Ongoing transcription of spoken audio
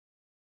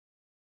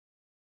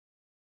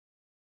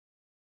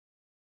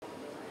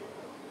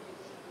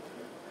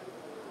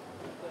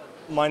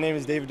My name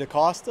is David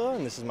Costa,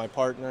 and this is my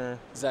partner,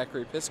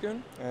 Zachary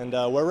Piskun. and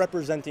we're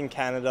representing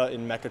Canada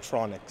in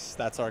Mechatronics.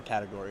 That's our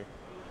category.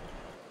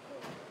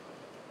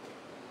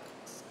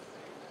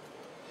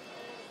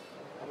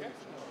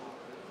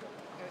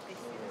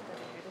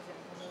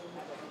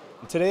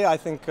 Today, I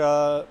think,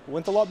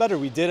 went a lot better.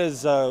 We did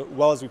as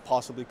well as we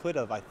possibly could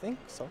have, I think,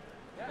 so.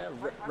 Yeah,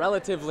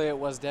 relatively, it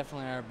was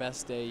definitely our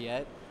best day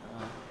yet.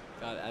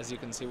 God, as you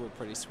can see, we're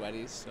pretty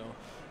sweaty, so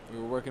we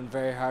were working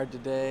very hard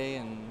today,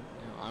 and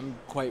I'm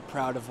quite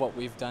proud of what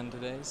we've done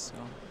today, so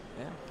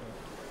yeah.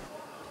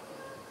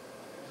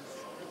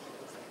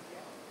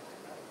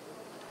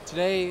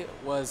 Today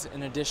was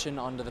an addition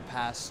onto the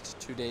past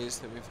 2 days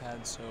that we've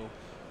had, so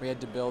we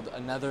had to build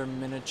another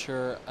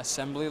miniature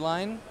assembly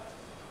line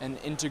and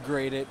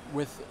integrate it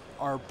with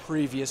our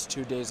previous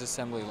 2 days'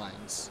 assembly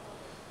lines.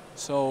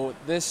 So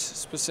this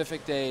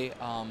specific day,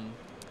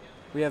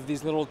 we have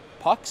these little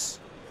pucks,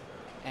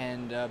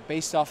 and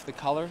based off the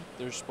color,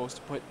 they're supposed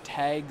to put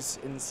tags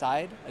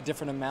inside, a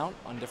different amount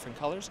on different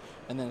colors,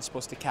 and then it's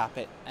supposed to cap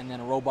it, and then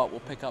a robot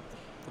will pick up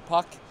the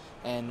puck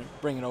and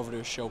bring it over to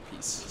a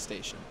showpiece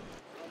station.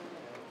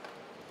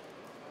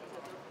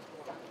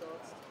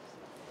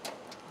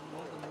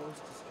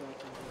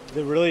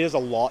 There really is a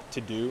lot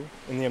to do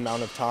in the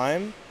amount of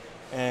time,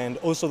 and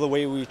also the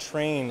way we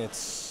train,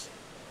 it's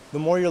the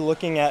more you're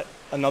looking at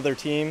another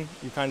team,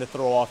 you kind of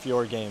throw off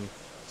your game.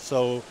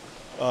 So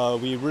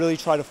we really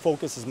try to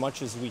focus as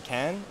much as we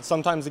can.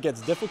 Sometimes it gets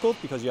difficult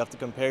because you have to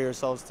compare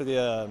yourselves to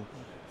the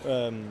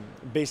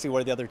basically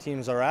where the other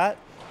teams are at,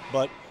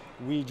 but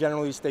we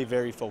generally stay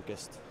very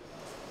focused.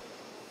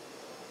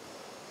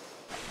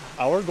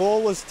 Our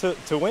goal was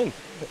to win.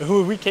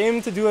 We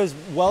came to do as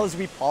well as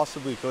we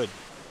possibly could.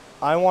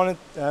 I wanted,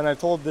 and I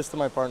told this to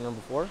my partner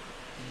before,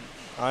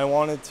 I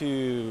wanted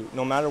to,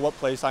 no matter what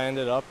place I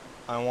ended up,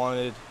 I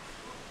wanted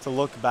to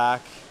look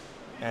back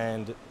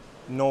and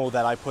know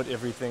that I put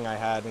everything I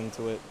had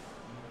into it.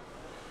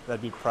 That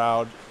I'd be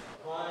proud.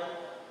 5,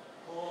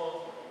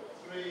 4,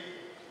 3,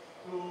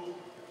 2,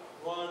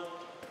 1.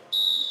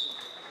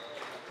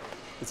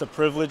 It's a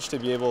privilege to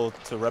be able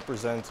to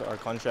represent our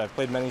country. I've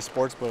played many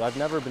sports, but I've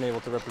never been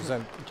able to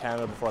represent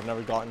Canada before. I've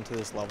never gotten to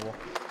this level.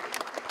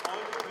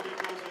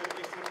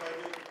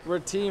 We're a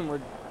team,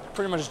 we're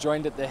pretty much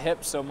joined at the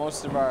hip, so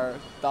most of our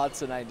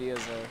thoughts and ideas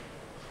are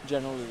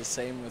generally the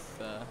same with,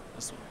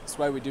 that's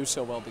why we do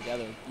so well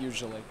together,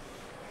 usually.